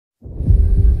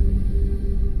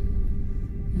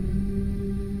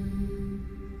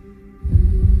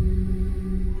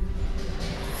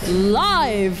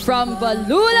Live from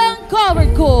Balulang Cover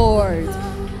Court,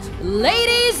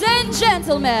 ladies and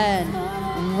gentlemen,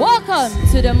 welcome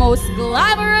to the most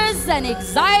glamorous and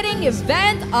exciting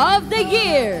event of the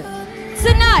year.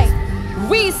 Tonight,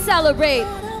 we celebrate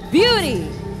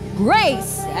beauty,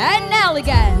 grace, and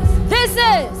elegance. This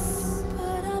is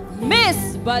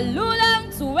Miss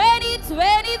Balulang 2023.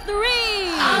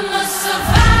 I'm a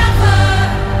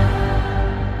survivor.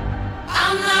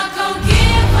 I'm not gonna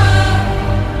give up.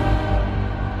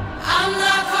 I'm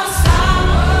not gonna stop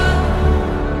her.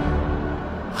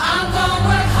 I'm gonna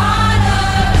work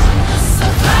harder. I'm a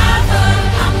survivor.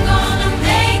 I'm gonna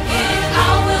make it. I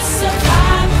will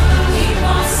survive. Keep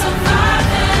on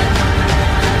surviving.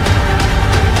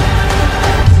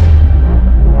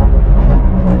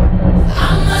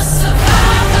 I'm a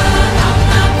survivor. I'm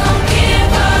not gonna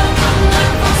give up. I'm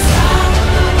not gonna stop.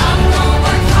 I'm gonna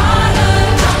work harder.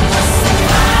 I'm a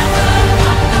survivor.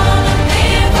 I'm gonna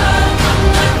live up.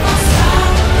 I'm not gonna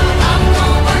stop. I'm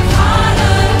gonna work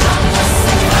harder. I'm a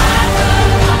survivor.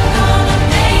 I'm gonna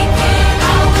make it.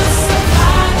 I will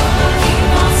survive.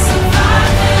 Keep on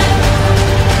surviving.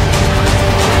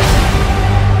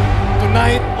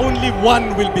 Tonight, only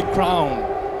one will be crowned.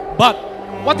 But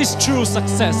what is true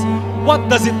success? What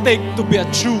does it take to be a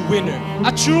true winner?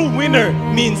 A true winner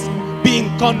means being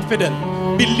confident,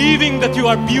 believing that you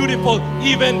are beautiful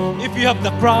even if you have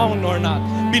the crown or not,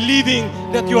 believing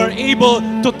that you are able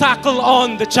to tackle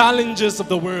on the challenges of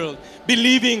the world,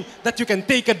 believing that you can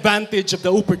take advantage of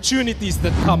the opportunities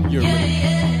that come your way.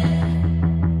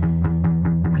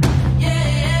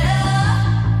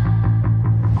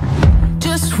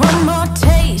 Just one more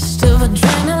taste of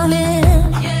adrenaline.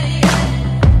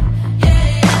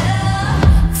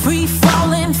 Free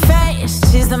falling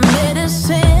fast is the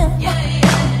medicine.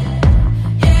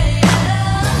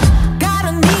 Got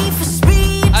a need for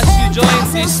speed. As you join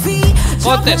this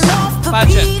contest,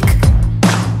 pageant,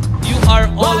 you are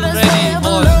already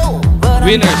all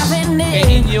winners. Kaya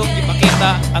inyong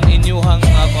ipakita ang inyong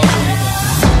komunidad.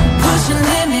 Pushing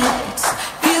limits,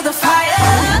 feel the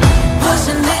fire.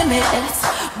 Pushing limits,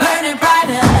 burning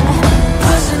brighter.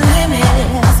 Pushing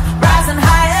limits, rising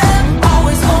higher.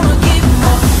 Always gonna give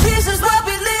more. This is what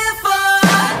we live for.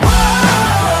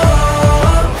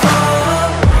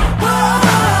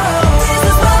 This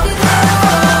is what we live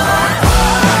for.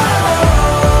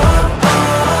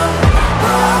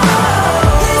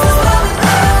 This is what we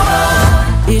live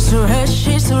for. It's a rush,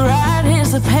 it's a ride,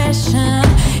 it's a passion.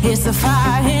 It's the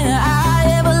fire in the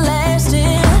eye,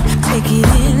 everlasting. Take it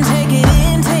in, take it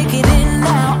in, take it in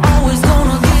now. Always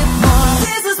gonna give more.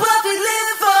 This is what we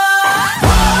live for.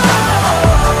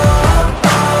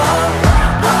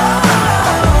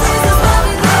 This is what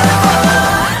we live for.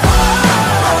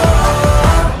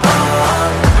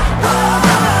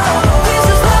 This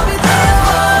is what we live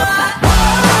for.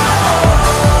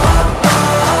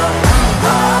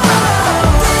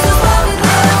 This is what we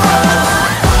live for.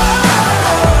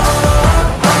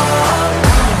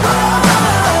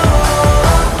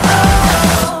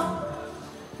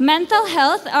 Mental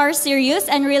health are serious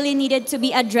and really needed to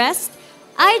be addressed.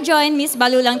 I joined Miss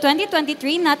Balulang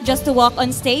 2023 not just to walk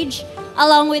on stage.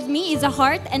 Along with me is a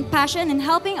heart and passion in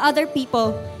helping other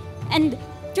people. And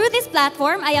through this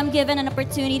platform, I am given an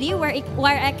opportunity where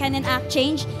I can enact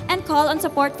change and call on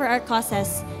support for our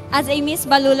causes. As a Miss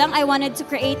Balulang, I wanted to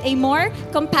create a more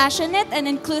compassionate and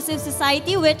inclusive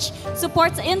society which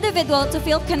supports individual to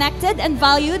feel connected and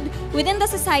valued within the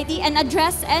society and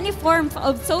address any form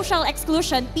of social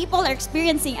exclusion people are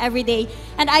experiencing every day.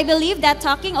 And I believe that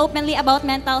talking openly about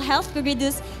mental health could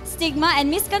reduce stigma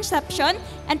and misconception,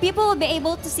 and people will be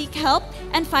able to seek help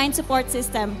and find support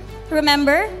system.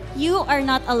 Remember, you are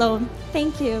not alone.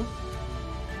 Thank you.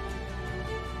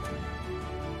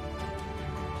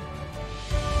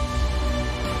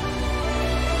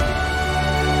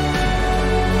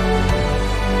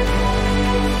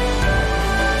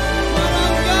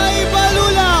 Barangay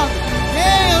Balulang,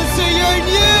 hail to your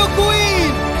new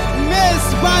queen, Miss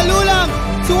Balulang!